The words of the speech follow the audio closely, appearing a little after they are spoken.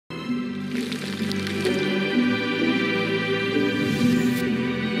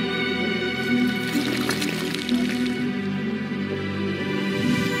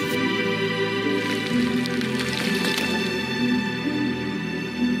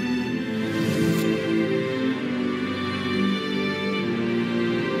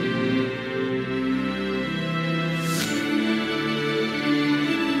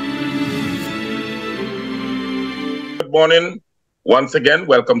good morning. Once again,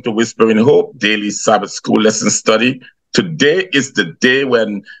 welcome to Whispering Hope, daily Sabbath school lesson study. Today is the day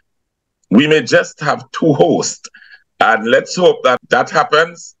when we may just have two hosts. And let's hope that that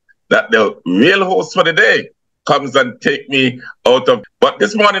happens, that the real host for the day comes and take me out of. But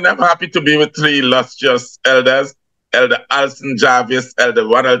this morning, I'm happy to be with three illustrious elders, Elder Alson, Jarvis, Elder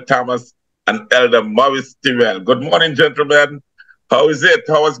Ronald Thomas, and Elder Morrice Tyrell. Good morning, gentlemen. How is it?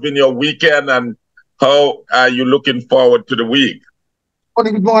 How has been your weekend, and how are you looking forward to the week?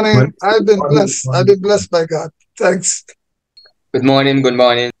 Good morning. I've been blessed. I've been blessed by God. Thanks. Good morning. Good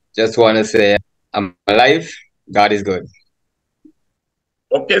morning. Just want to say I'm alive. God is good.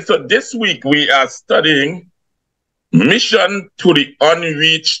 Okay, so this week we are studying Mission to the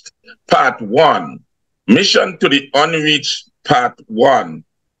Unreached, Part 1. Mission to the Unreached, Part 1.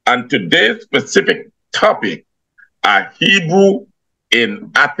 And today's specific topic, a Hebrew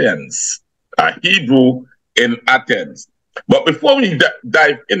in Athens. A Hebrew in Athens. But before we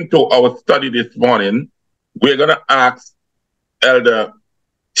dive into our study this morning, we're going to ask Elder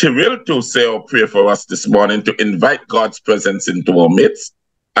Tyrell to say a prayer for us this morning to invite God's presence into our midst.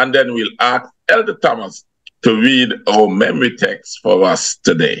 And then we'll ask Elder Thomas to read our memory text for us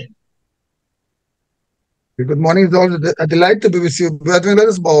today. Good morning. It's always a delight to be with you. Brethren, let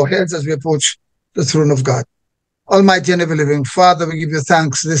us bow our heads as we approach the throne of God. Almighty and ever-living Father, we give you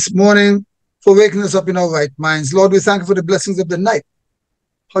thanks this morning for waking us up in our right minds. Lord, we thank you for the blessings of the night,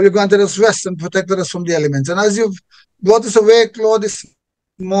 how you granted us rest and protected us from the elements. And as you've brought us awake, Lord, this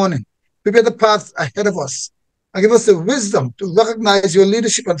morning, prepare the path ahead of us and give us the wisdom to recognize your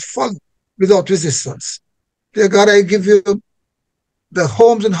leadership and follow without resistance. Dear God, I give you the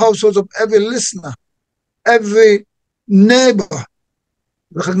homes and households of every listener, every neighbor,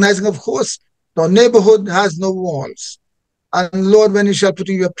 recognizing, of course, our neighborhood has no walls. And Lord, when you shall put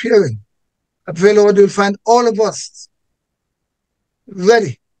in your appearing, I pray, Lord, you'll find all of us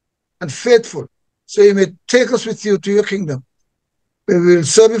ready and faithful, so you may take us with you to your kingdom. We will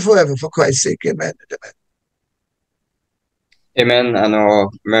serve you forever for Christ's sake. Amen. Amen. And our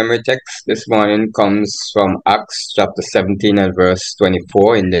memory text this morning comes from Acts chapter 17 and verse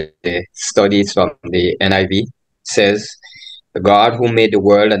 24 in the studies from the NIV. It says, "The God who made the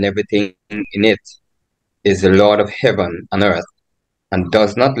world and everything in it is the Lord of heaven and earth, and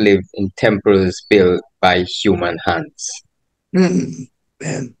does not live in temples built by human hands."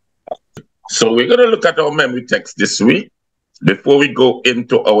 Amen. So we're going to look at our memory text this week. Before we go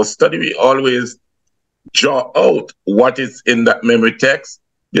into our study, we always draw out what is in that memory text.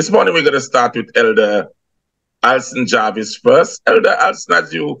 This morning, we're going to start with Elder Alson Jarvis first. Elder Alson,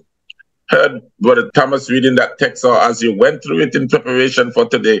 as you heard Brother Thomas reading that text, or as you went through it in preparation for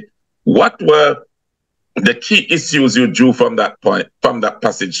today, what were the key issues you drew from that point, from that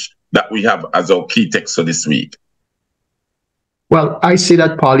passage that we have as our key text for this week? Well, I see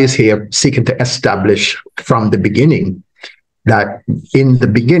that Paul is here seeking to establish from the beginning that in the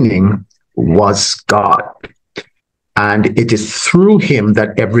beginning was God. And it is through him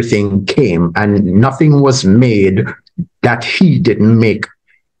that everything came, and nothing was made that he didn't make.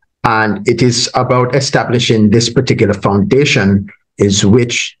 And it is about establishing this particular foundation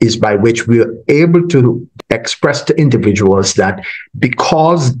is by which we are able to express to individuals that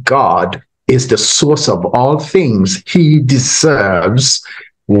because God is the source of all things, he deserves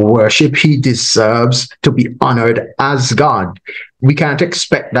worship, he deserves to be honored as God. We can't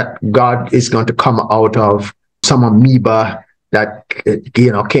expect that God is going to come out of some amoeba that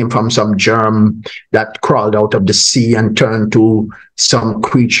came from some germ that crawled out of the sea and turned to some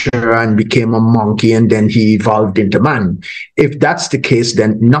creature and became a monkey, and then he evolved into man. If that's the case,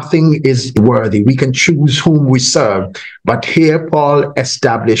 then nothing is worthy. We can choose whom we serve. But here Paul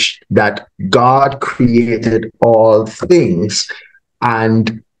established that God created all things,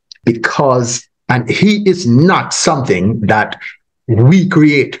 and he is not something that we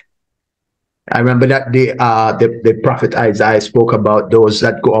create. I remember that the prophet Isaiah spoke about those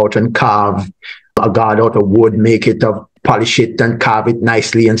that go out and carve a god out of wood, make it, polish it and carve it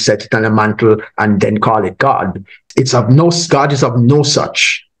nicely and set it on a mantle and then call it God. God is of no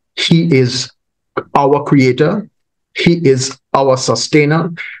such. He is our creator, he is our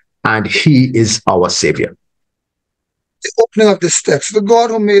sustainer, and he is our savior. The opening of this text, the God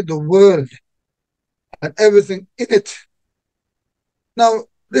who made the world and everything in it. Now,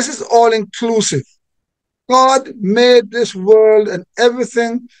 this is all inclusive. God made this world and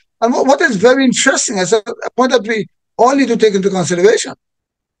everything. And what is very interesting is a point that we all need to take into consideration.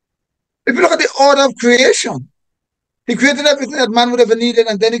 If you look at the order of creation, he created everything that man would ever needed,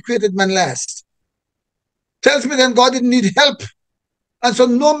 and then he created man last. Tells me then God didn't need help. And so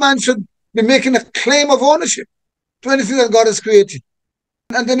no man should be making a claim of ownership. to anything that God has created.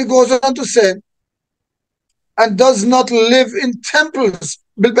 And then he goes on to say, and does not live in temples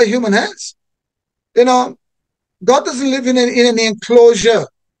built by human hands. You know, God doesn't live in any enclosure.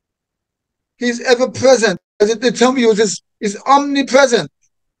 He's ever present. As the term uses, is omnipresent.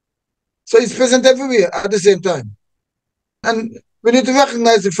 So he's present everywhere at the same time. And we need to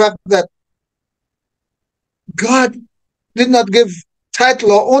recognize the fact that God did not give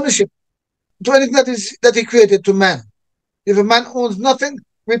title or ownership to anything that he created to man. If a man owns nothing,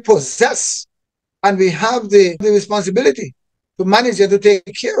 we possess, and we have the responsibility to manage and to take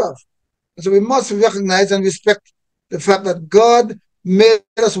care of. And so we must recognize and respect the fact that God made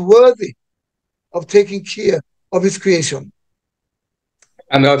us worthy of taking care of his creation.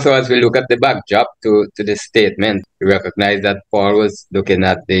 And also, as we look at the backdrop to this statement, we recognize that Paul was looking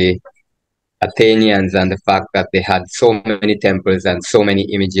at the Athenians and the fact that they had so many temples and so many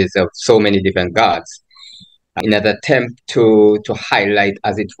images of so many different gods, in an attempt to highlight,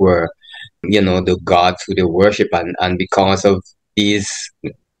 as it were, the gods who they worship, and because of these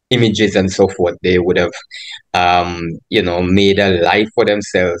images and so forth, they would have, made a life for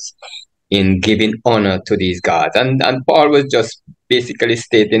themselves in giving honor to these gods. And Paul was just basically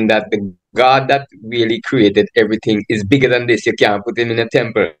stating that the God that really created everything is bigger than this. You can't put him in a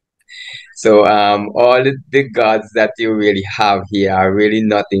temple. So all the gods that you really have here are really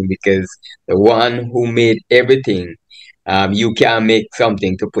nothing, because the one who made everything, you can make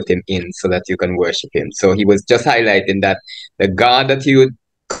something to put him in so that you can worship him. So he was just highlighting that the God that you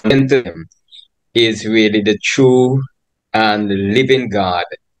come to him is really the true and living God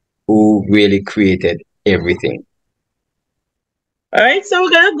who really created everything. All right, so we're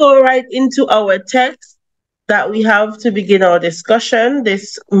going to go right into our text that we have to begin our discussion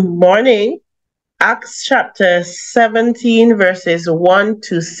this morning. Acts chapter 17, verses 1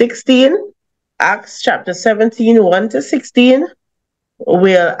 to 16. Acts chapter 17, 1 to 16.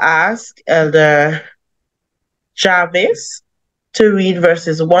 We'll ask Elder Jarvis to read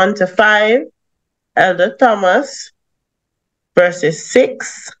verses 1 to 5. Elder Thomas, verses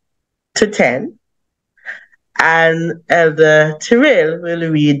 6 to 10. And Elder Tyrell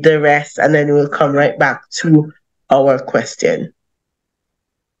will read the rest, and then we'll come right back to our question.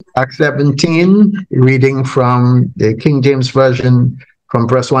 Acts 17, reading from the King James Version, from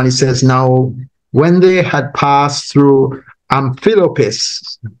verse 1, it says, Now when they had passed through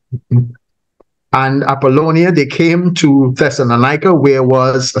Amphipolis and Apollonia, they came to Thessalonica, where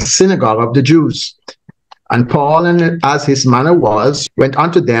was a synagogue of the Jews. And Paul, as his manner was, went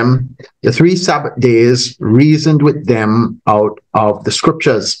unto them the 3 Sabbath days, reasoned with them out of the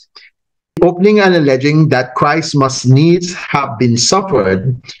scriptures, opening and alleging that Christ must needs have been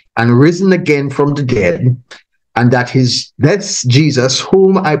suffered and risen again from the dead, and that this Jesus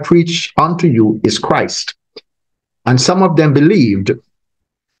whom I preach unto you is Christ. And some of them believed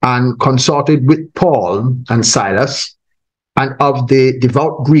and consorted with Paul and Silas, and of the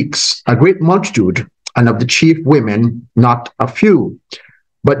devout Greeks a great multitude, and of the chief women not a few.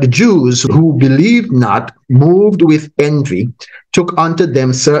 But the Jews who believed not, moved with envy, took unto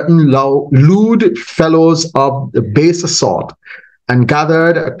them certain lewd fellows of the baser sort, and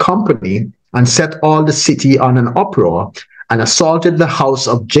gathered a company, and set all the city on an uproar, and assaulted the house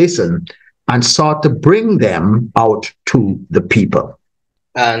of Jason, and sought to bring them out to the people.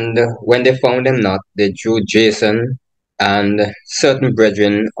 And when they found them not, they drew Jason and certain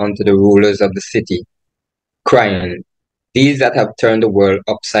brethren unto the rulers of the city, crying, These that have turned the world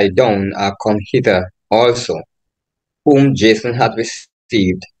upside down are come hither also, whom Jason hath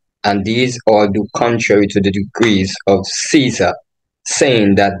received, and these all do contrary to the decrees of Caesar,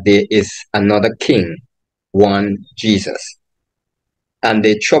 saying that there is another king, one Jesus. And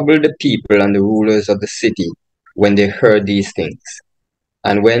they troubled the people and the rulers of the city when they heard these things.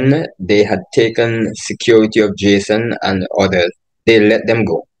 And when they had taken security of Jason and others, they let them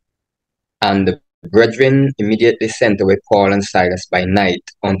go. And the brethren immediately sent away Paul and Silas by night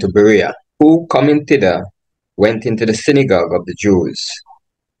unto Berea, who coming thither went into the synagogue of the Jews.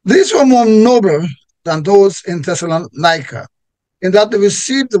 These were more noble than those in Thessalonica, in that they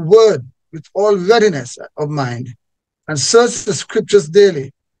received the word with all readiness of mind, and searched the scriptures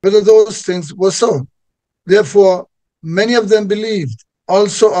daily, whether those things were so. Therefore, many of them believed,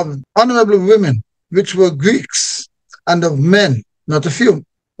 also of honorable women, which were Greeks, and of men, not a few.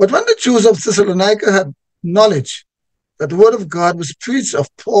 But when the Jews of Thessalonica had knowledge that the word of God was preached of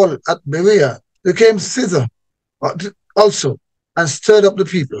Paul at Berea, they came thither also, and stirred up the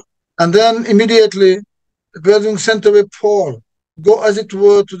people. And then immediately the brethren sent away Paul, go as it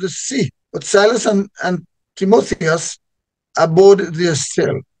were to the sea. But Silas and Timotheus abode there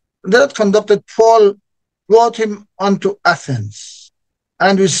still. And they had conducted Paul brought him unto Athens,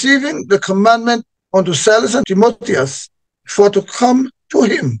 and receiving the commandment unto Silas and Timotheus for to come to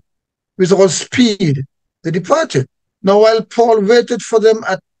him with all speed, they departed. Now while Paul waited for them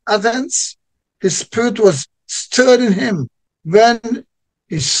at Athens, his spirit was stirred in him when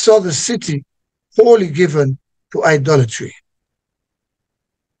he saw the city wholly given to idolatry.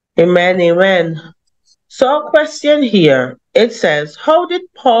 Amen, amen. So a question here. It says, how did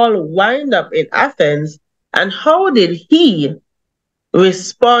Paul wind up in Athens, and how did he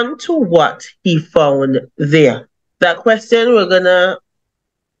respond to what he found there? That question, we're going to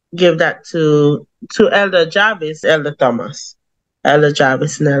give that to Elder Jarvis, Elder Thomas. Elder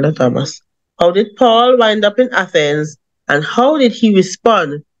Jarvis and Elder Thomas. How did Paul wind up in Athens, and how did he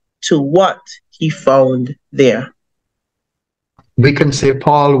respond to what he found there? We can say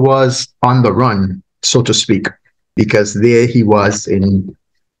Paul was on the run, so to speak, because there he was in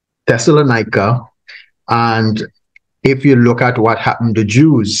Thessalonica. And if you look at what happened, the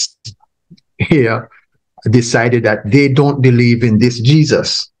Jews here decided that they don't believe in this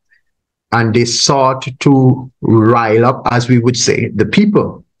Jesus. And they sought to rile up, as we would say, the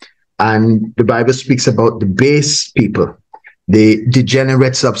people. And the Bible speaks about the base people, the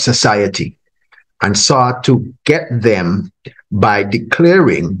degenerates of society, and sought to get them by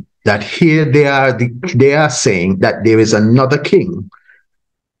declaring that here they are saying that there is another king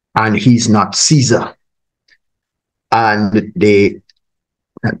and he's not Caesar. And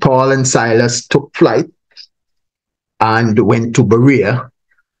Paul and Silas took flight and went to Berea,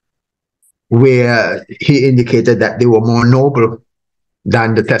 where he indicated that they were more noble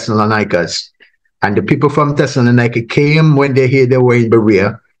than the Thessalonians. And the people from Thessalonica came when they heard they were in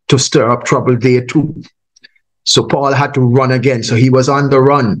Berea to stir up trouble there too. So Paul had to run again. So he was on the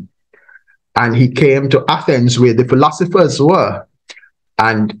run. And he came to Athens where the philosophers were.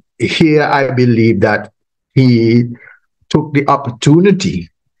 And here I believe that he took the opportunity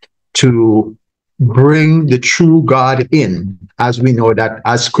to bring the true God in, as we know that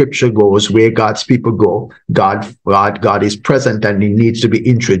as scripture goes, where God's people go, God is present, and he needs to be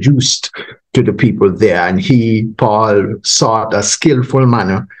introduced to the people there. And Paul, sought a skillful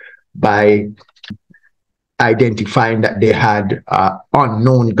manner by identifying that they had an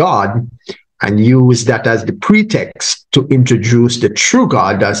unknown God, and used that as the pretext to introduce the true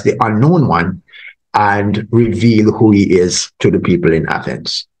God as the unknown one and reveal who he is to the people in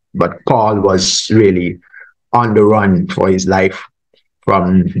Athens. But Paul was really on the run for his life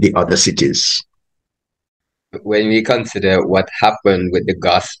from the other cities. When we consider what happened with the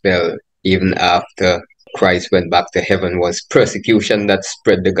gospel, even after Christ went back to heaven, was persecution that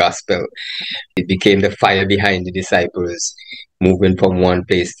spread the gospel. It became the fire behind the disciples, moving from one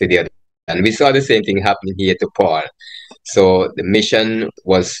place to the other. And we saw the same thing happening here to Paul. So the mission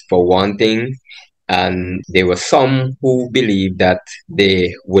was for one thing, and there were some who believed that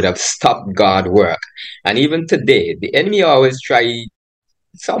they would have stopped God's work. And even today, the enemy always tries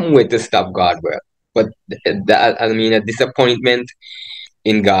some way to stop God's work. But a disappointment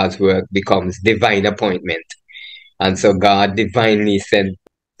in God's work becomes divine appointment. And so God divinely sent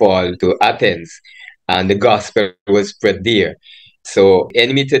Paul to Athens, and the gospel was spread there. So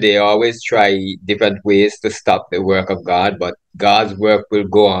enemy today always try different ways to stop the work of God, but God's work will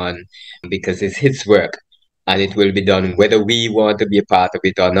go on because it's his work, and it will be done whether we want to be a part of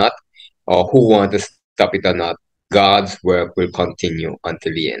it or not, or who want to stop it or not. God's work will continue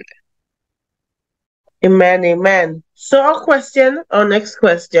until the end. Amen, amen. So our next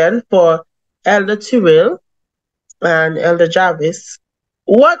question for Elder Tyrell and Elder Jarvis.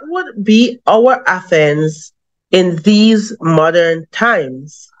 What would be our Athens in these modern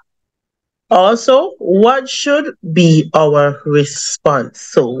times? Also, what should be our response?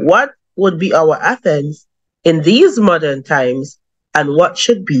 So what would be our Athens in these modern times, and what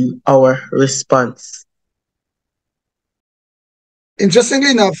should be our response?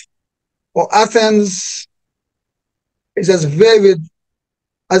 Interestingly enough, for Athens is as varied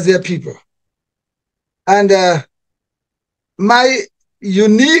as their people. And my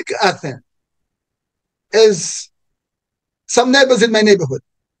unique Athens is some neighbors in my neighborhood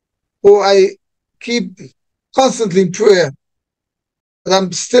who I keep constantly in prayer, but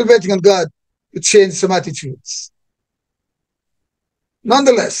I'm still waiting on God to change some attitudes.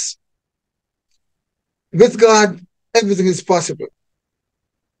 Nonetheless, with God, everything is possible.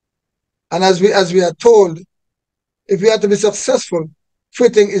 And as we are told, if we are to be successful,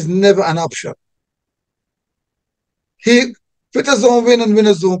 quitting is never an option. Quitters don't win and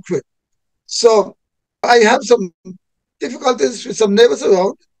winners don't quit. So I have some difficulties with some neighbors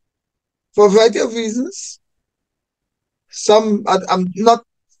around for a variety of reasons. Some I'm not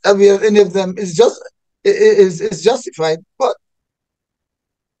aware of any of them. It's just is justified, but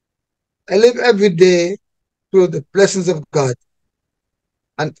I live every day through the blessings of God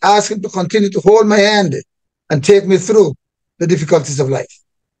and ask Him to continue to hold my hand and take me through the difficulties of life.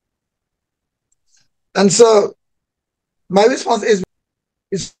 And so my response is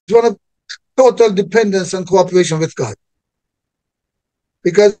one of total dependence and cooperation with God.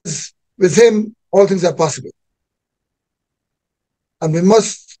 Because with Him, all things are possible. And we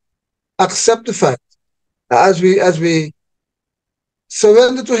must accept the fact that as we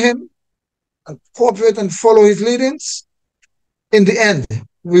surrender to Him and cooperate and follow His leadings, in the end,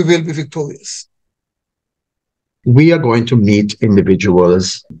 we will be victorious. We are going to meet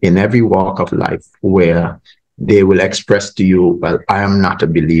individuals in every walk of life where they will express to you, well, I am not a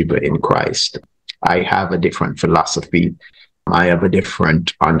believer in Christ. I have a different philosophy. I have a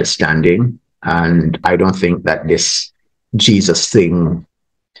different understanding. And I don't think that this Jesus thing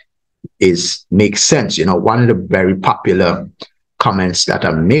makes sense. You know, one of the very popular comments that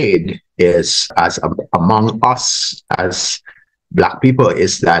are made is, among us as Black people,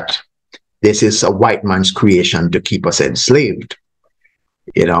 is that this is a white man's creation to keep us enslaved.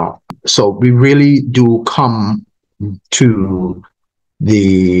 You know, so we really do come to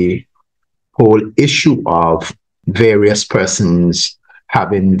the whole issue of various persons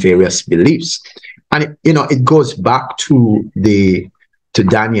having various beliefs. And, you know, it goes back to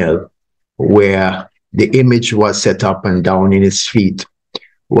Daniel, where the image was set up and down in his feet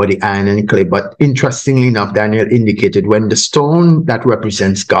were the iron and clay. But interestingly enough, Daniel indicated when the stone that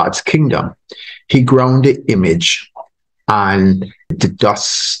represents God's kingdom, he ground the image, and the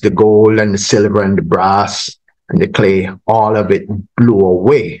dust, the gold and the silver and the brass and the clay, all of it blew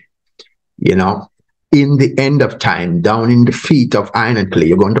away. You know, in the end of time, down in the feet of iron and clay,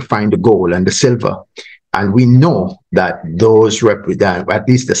 you're going to find the gold and the silver. And we know that those represent, at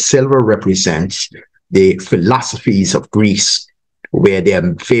least the silver represents the philosophies of Greece, where there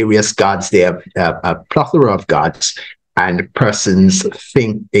are various gods, they have a plethora of gods, and persons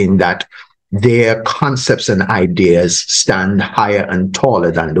think in that their concepts and ideas stand higher and taller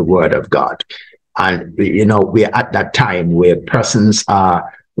than the word of God. And, you know, we're at that time where persons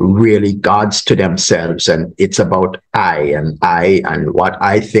are really gods to themselves, and it's about I and what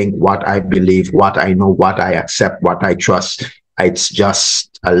I think, what I believe, what I know, what I accept, what I trust. It's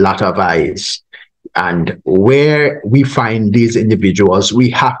just a lot of I's. And where we find these individuals, we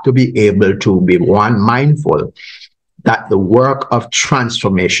have to be able to be mindful that the work of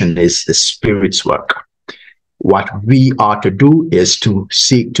transformation is the Spirit's work. What we are to do is to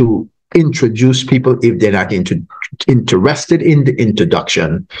seek to introduce people. If they're not interested in the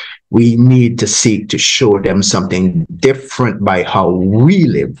introduction, we need to seek to show them something different by how we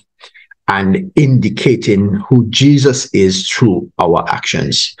live, and indicating who Jesus is through our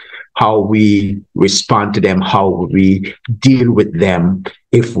actions, how we respond to them, how we deal with them.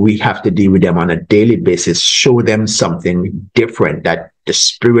 If we have to deal with them on a daily basis, show them something different, that the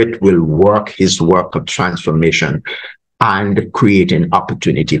Spirit will work His work of transformation and create an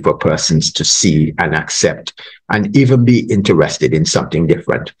opportunity for persons to see and accept and even be interested in something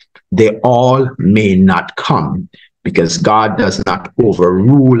different. They all may not come, because God does not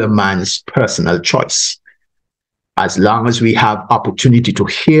overrule a man's personal choice. As long as we have opportunity to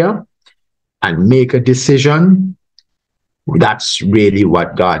hear and make a decision, that's really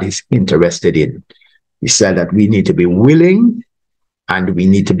what God is interested in. He said that we need to be willing and we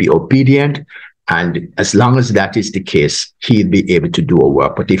need to be obedient. And as long as that is the case, He'll be able to do a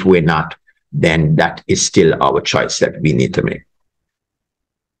work. But if we're not, then that is still our choice that we need to make.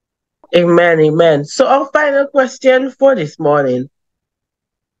 Amen, amen. So our final question for this morning: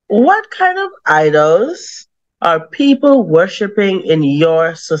 what kind of idols are people worshiping in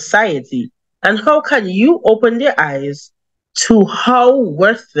your society? And how can you open their eyes to how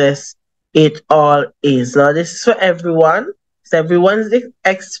worthless it all is? Now, this is for everyone. So everyone's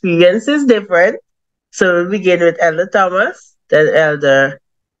experience is different. So we'll begin with Elder Thomas, then Elder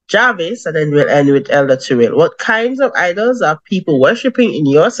Jarvis, and then we'll end with Elder Tyrell. What kinds of idols are people worshiping in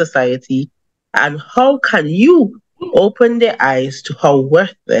your society, and how can you open their eyes to how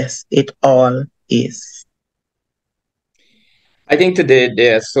worthless it all is? I think today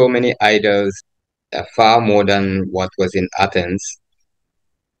there are so many idols, far more than what was in Athens.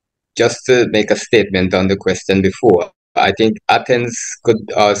 Just to make a statement on the question before, I think Athens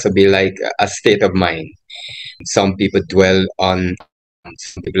could also be like a state of mind. Some people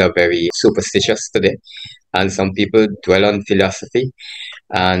some people are very superstitious today, and some people dwell on philosophy,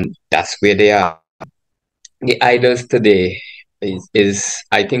 and that's where they are. The idols today is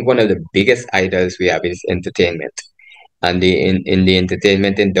I think one of the biggest idols we have is entertainment. And in the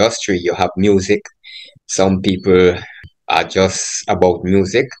entertainment industry, you have music, Some people are just about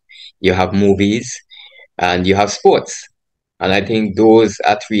music. You have movies and you have sports. And I think those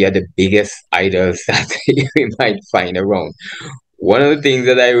are three of the biggest idols that we might find around. One of the things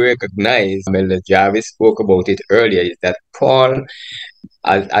that I recognize, Elder Jarvis spoke about it earlier, is that Paul,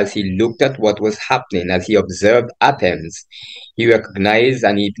 as he looked at what was happening, as he observed Athens, he recognized,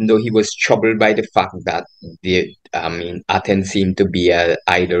 and even though he was troubled by the fact that Athens seemed to be an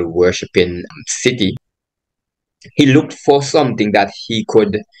idol worshipping city, he looked for something that he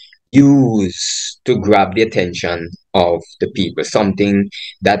could use to grab the attention of the people, something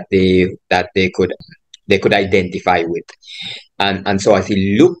that they could identify with. And so as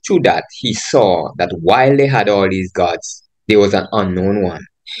he looked through that, he saw that while they had all these gods, there was an unknown one.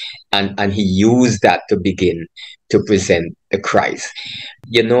 And he used that to begin to present the Christ.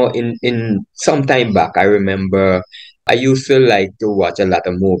 You know, in some time back, I remember I used to like to watch a lot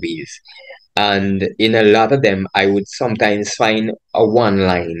of movies. And in a lot of them, I would sometimes find a one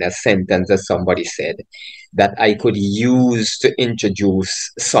line, a sentence that somebody said that I could use to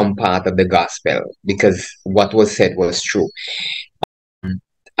introduce some part of the gospel because what was said was true.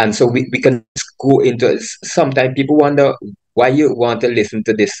 And so we can go into, sometimes people wonder why you want to listen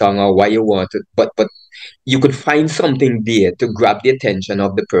to this song or why you want to, but you could find something there to grab the attention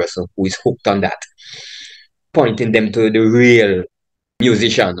of the person who is hooked on that, pointing them to the real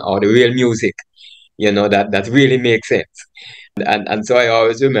musician or the real music, you know, that really makes sense. And so I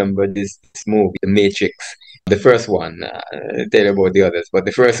always remember this movie, The Matrix, the first one. I'll tell you about the others, but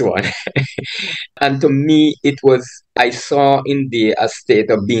the first one. And to me, I saw in there a state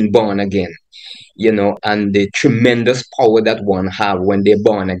of being born again, you know, and the tremendous power that one have when they're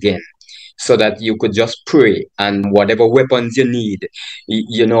born again. So that you could just pray, and whatever weapons you need,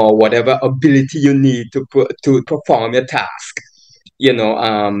 you know, whatever ability you need to perform your task, you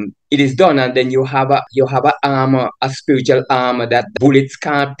know, it is done, and then you have a armor, a spiritual armor that bullets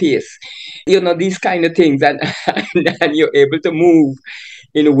can't pierce, you know, these kind of things, and and you're able to move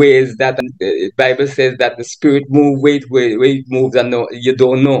in ways that the Bible says that the spirit move where it moves and you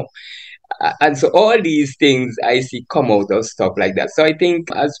don't know. And so all these things I see come out of stuff like that. So I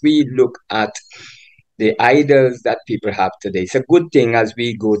think as we look at the idols that people have today, it's a good thing as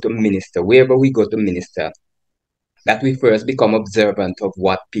we go to minister, wherever we go to minister, that we first become observant of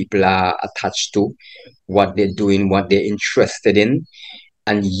what people are attached to, what they're doing, what they're interested in,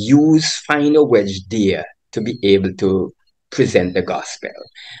 and find a wedge there to be able to present the gospel.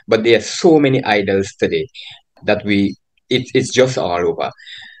 But there are so many idols today that it's just all over.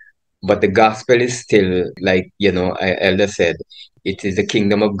 But the gospel is still, like, you know, Elder said, it is the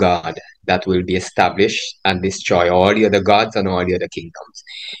kingdom of God that will be established and destroy all the other gods and all the other kingdoms.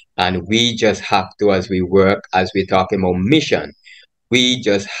 And we just have to, as we work, as we're talking about mission, we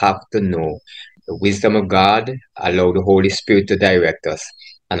just have to know the wisdom of God, allow the Holy Spirit to direct us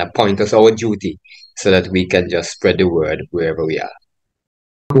and appoint us our duty so that we can just spread the word wherever we are.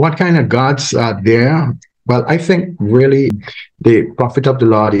 What kind of gods are there? Well, I think really the prophet of the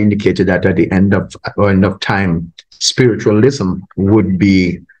Lord indicated that at the end of time, spiritualism would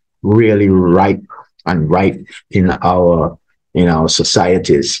be really ripe in our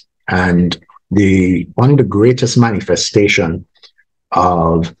societies. And one of the greatest manifestation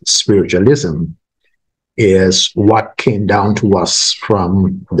of spiritualism is what came down to us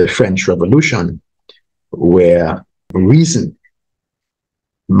from the French Revolution, where reason,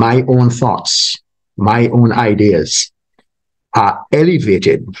 my own thoughts, my own ideas are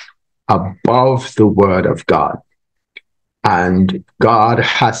elevated above the word of God. And God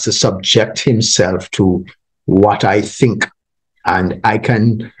has to subject himself to what I think, and I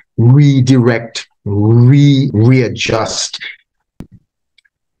can redirect, readjust,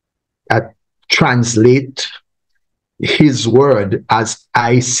 translate his word as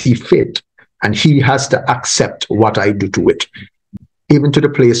I see fit. And he has to accept what I do to it, even to the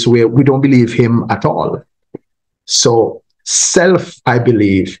place where we don't believe him at all. So self, I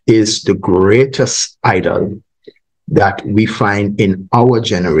believe, is the greatest idol that we find in our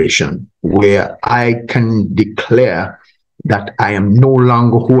generation, where I can declare that I am no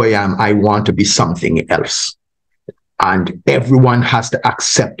longer who I am. I want to be something else. And everyone has to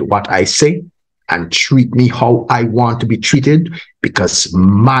accept what I say and treat me how I want to be treated, because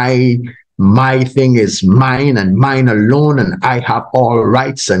my thing is mine and mine alone, and I have all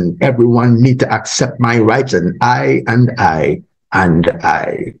rights, and everyone need to accept my rights, and I. And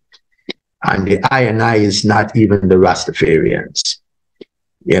the I and I is not even the Rastafarians.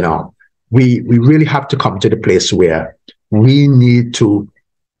 You know, we really have to come to the place where we need to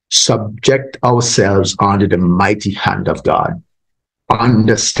subject ourselves under the mighty hand of God,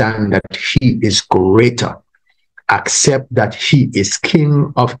 understand that he is greater, accept that he is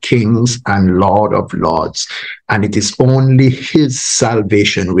King of kings and Lord of lords, and it is only his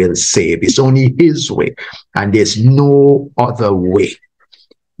salvation will save. It's only his way, and there's no other way.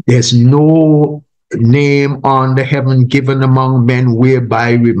 There's no name on the heaven given among men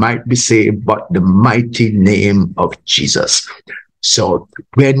whereby we might be saved but the mighty name of Jesus. So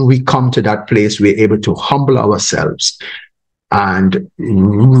when we come to that place, we're able to humble ourselves and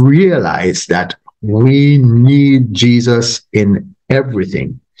realize that we need Jesus in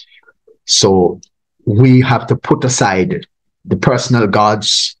everything. So we have to put aside the personal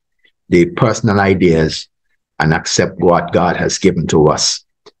gods, the personal ideas, and accept what God has given to us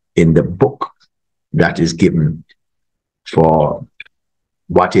in the book that is given for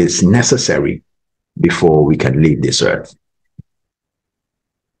what is necessary before we can leave this earth.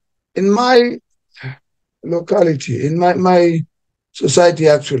 In my locality, in my society,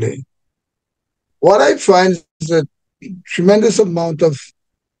 actually, what I find is a tremendous amount of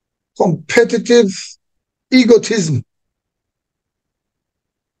competitive egotism.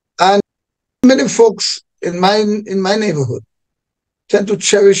 And many folks in my neighborhood tend to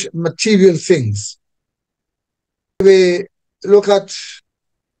cherish material things. We look at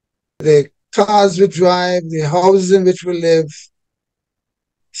the cars we drive, the houses in which we live,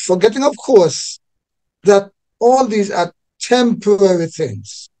 forgetting, of course, that all these are temporary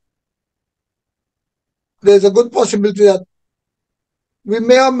things. There's a good possibility that we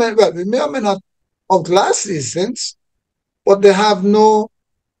may or may not outlast these things, but they have no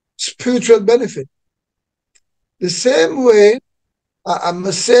spiritual benefit. The same way a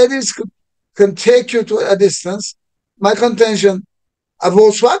Mercedes can take you to a distance, my contention, a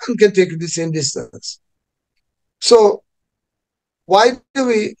Volkswagen can take you the same distance. So why do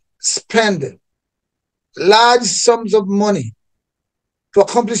we spend large sums of money to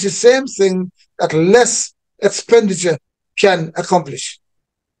accomplish the same thing that less expenditure can accomplish?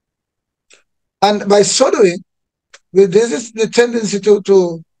 And by so doing, this is the tendency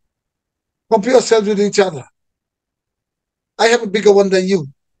to compare ourselves with each other. I have a bigger one than you.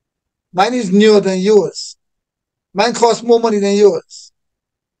 Mine is newer than yours. Mine costs more money than yours.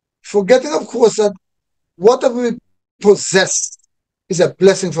 Forgetting, of course, that whatever we possess is a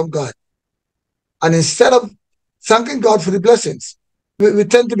blessing from God. And instead of thanking God for the blessings, we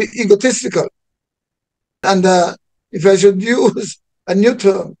tend to be egotistical. And if I should use a new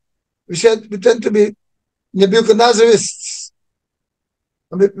term, we tend to be Nebuchadnezzarists.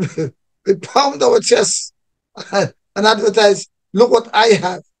 We pound our chests and advertise, look what I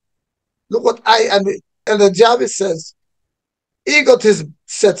have. Look what and Elder Jarvis says, egotism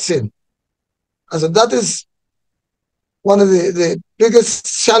sets in. And so that is one of the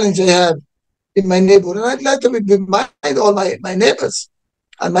biggest challenge I have in my neighborhood. And I'd like to remind all my neighbors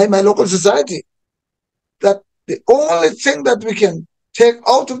and my local society that the only thing that we can take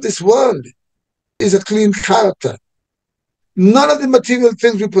out of this world is a clean character. None of the material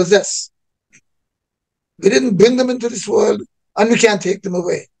things we possess. We didn't bring them into this world, and we can't take them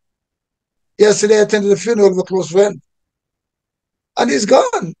away. Yesterday, I attended the funeral of a close friend, and he's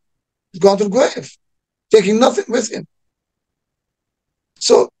gone. He's gone to the grave, taking nothing with him.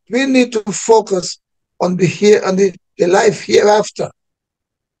 So we need to focus on the life hereafter,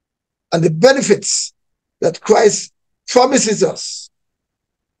 and the benefits that Christ promises us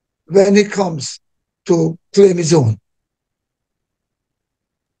when he comes to claim his own.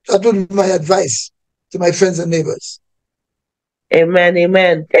 That would be my advice to my friends and neighbors. Amen,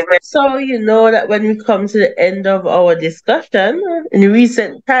 amen. So you know that when we come to the end of our discussion, in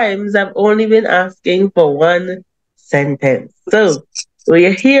recent times, I've only been asking for one sentence. So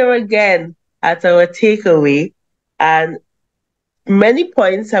we're here again at our takeaway, and many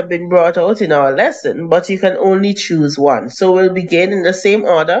points have been brought out in our lesson, but you can only choose one. So we'll begin in the same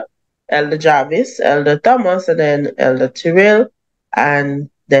order: Elder Jarvis, Elder Thomas, and then Elder Tyrell, and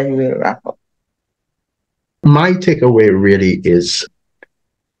then we'll wrap up. My takeaway really is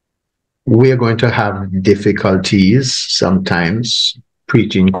we're going to have difficulties sometimes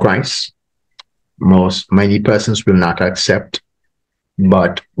preaching Christ. Many persons will not accept,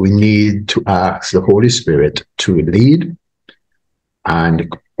 but we need to ask the Holy Spirit to lead and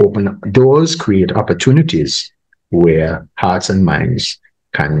open doors, create opportunities where hearts and minds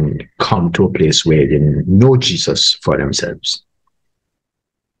can come to a place where they know Jesus for themselves.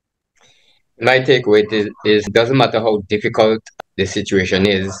 My takeaway is doesn't matter how difficult the situation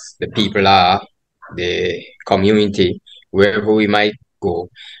is, the people are, the community, wherever we might go,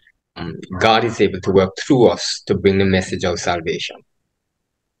 God is able to work through us to bring the message of salvation.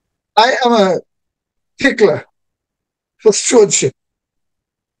 I am a stickler for stewardship.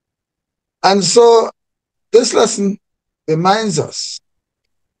 And so this lesson reminds us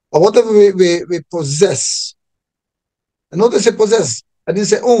of whatever we possess. And notice I possess. I didn't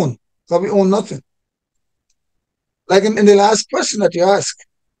say own, because we own nothing. Like in the last question that you asked,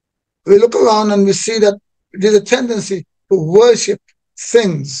 we look around and we see that there's a tendency to worship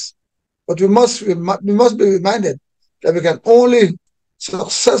things. But we must be reminded that we can only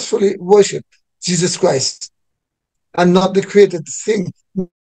successfully worship Jesus Christ and not the created thing. We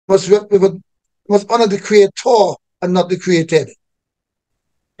must honor the Creator and not the created.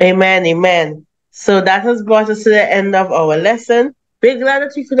 Amen, amen. So that has brought us to the end of our lesson. We're glad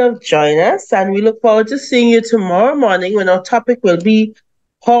that you could have joined us, and we look forward to seeing you tomorrow morning when our topic will be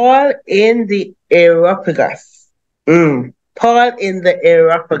Paul in the Areopagus. Paul in the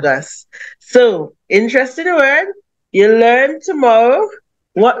Areopagus. So, interesting word. You learn tomorrow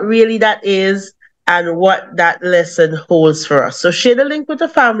what really that is and what that lesson holds for us. So share the link with a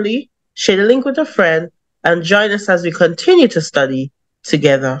family, share the link with a friend, and join us as we continue to study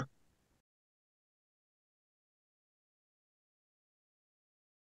together.